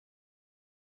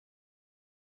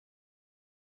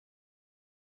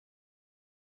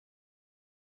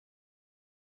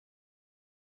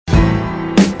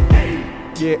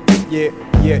Yeah.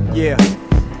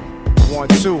 1,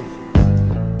 2.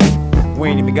 We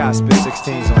ain't even got spit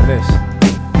 16s on this.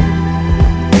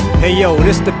 Hey yo,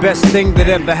 this the best thing that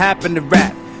ever happened to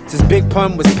rap. Since Big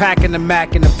Pun was packing the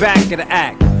Mac in the back of the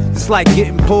act. It's like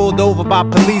getting pulled over by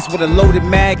police with a loaded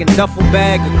mag and duffel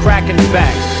bag of crack in the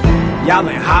back. Y'all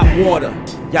in hot water.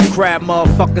 Y'all crab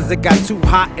motherfuckers that got too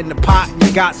hot in the pot and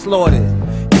you got slaughtered.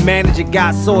 Your manager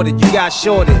got sorted, you got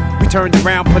shorted. We turned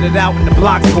around, put it out, and the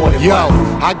block caught it. Yo,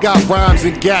 I got rhymes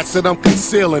and gats that I'm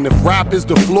concealing. If rap is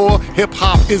the floor,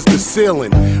 hip-hop is the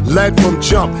ceiling. Led from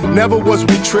jump, never was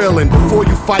we trailing. Before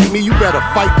you fight me, you better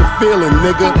fight the feeling,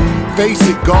 nigga. Face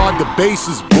it, God, the base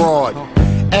is broad.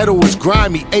 Edo is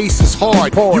grimy, Ace is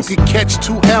hard. You can catch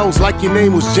 2 L's like your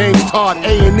name was James Todd.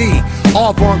 A&E,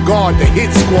 avant-garde, the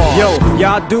hit squad. Yo,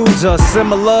 y'all dudes are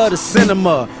similar to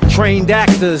cinema. Trained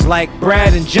actors like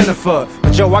Brad and Jennifer.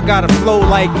 But yo, I got a flow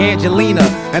like Angelina.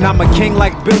 And I'm a king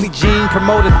like Billie Jean,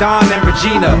 promoter Don and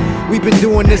Regina. We've been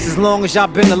doing this as long as y'all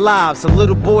been alive. So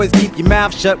little boys, keep your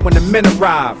mouth shut when the men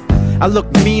arrive. I look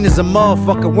mean as a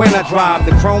motherfucker when I drive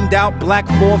the chromed out black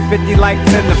 450 like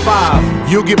 10 to 5.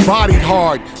 You'll get bodied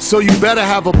hard, so you better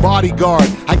have a bodyguard.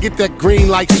 I get that green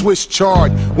like Swiss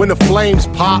chard. When the flames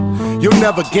pop, you'll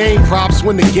never gain props.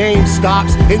 When the game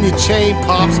stops and your chain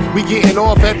pops, we getting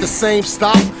off at the same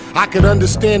stop. I could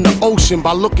understand the ocean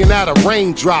by looking at a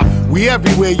raindrop. We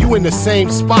everywhere, you in the same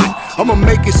spot. I'ma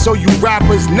make it so you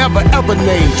rappers never ever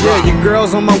name drop. Yeah, your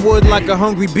girl's on my wood like a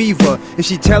hungry beaver. If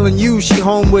she telling you she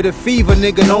home with a fever,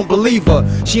 nigga, don't believe her.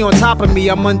 She on top of me,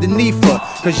 I'm underneath her.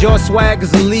 Cause your swag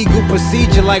is a legal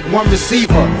procedure like one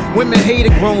receiver. Women hate a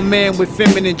grown man with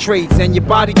feminine traits. And your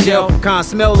body gel kinda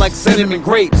smell like cinnamon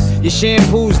grapes. Your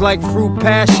shampoo's like fruit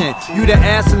passion. You the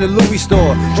ass in the Louis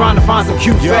store, trying to find some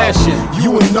cute fashion.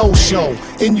 You a no-show,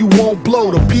 and you won't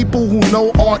blow. The people who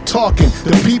know aren't talking.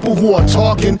 The people who are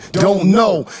talking don't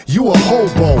know. You a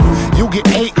hobo. You'll get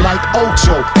ate like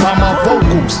Ocho by my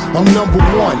vocals. I'm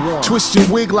 #1. Twist your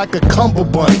wig like a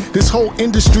cummerbund. This whole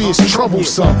industry is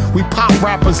troublesome. We pop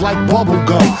rappers like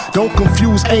bubblegum. Don't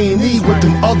confuse A&E with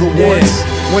them other ones.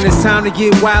 When it's time to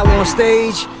get wild on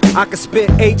stage, I can spit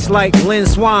H like Lynn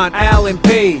Swan, Alan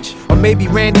Page, or maybe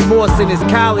Randy Moss in his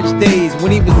college days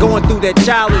when he was going through that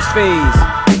childish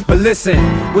phase. But listen,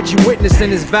 what you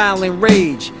witnessing is violent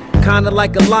rage. Kinda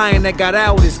like a lion that got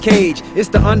out his cage. It's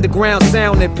the underground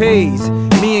sound that pays.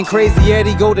 Me and Crazy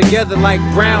Eddie go together like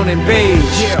brown and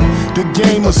beige. The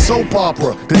game of soap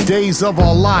opera, the days of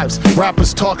our lives.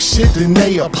 Rappers talk shit and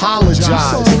they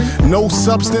apologize. No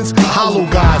substance, hollow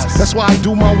guys. That's why I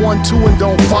do my 1-2 and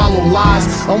don't follow lies.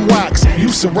 I'm wax, you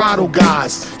Serato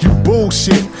guys. You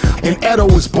bullshit, and Edo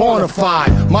is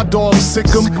bonafide. My dogs sick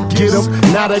 'em, get 'em.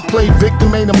 Now they play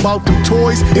victim, ain't about them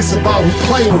toys. It's about who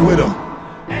playing with 'em.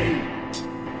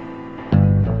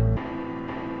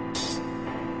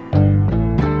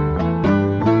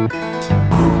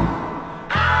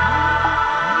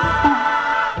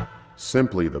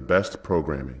 Simply the best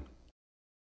programming.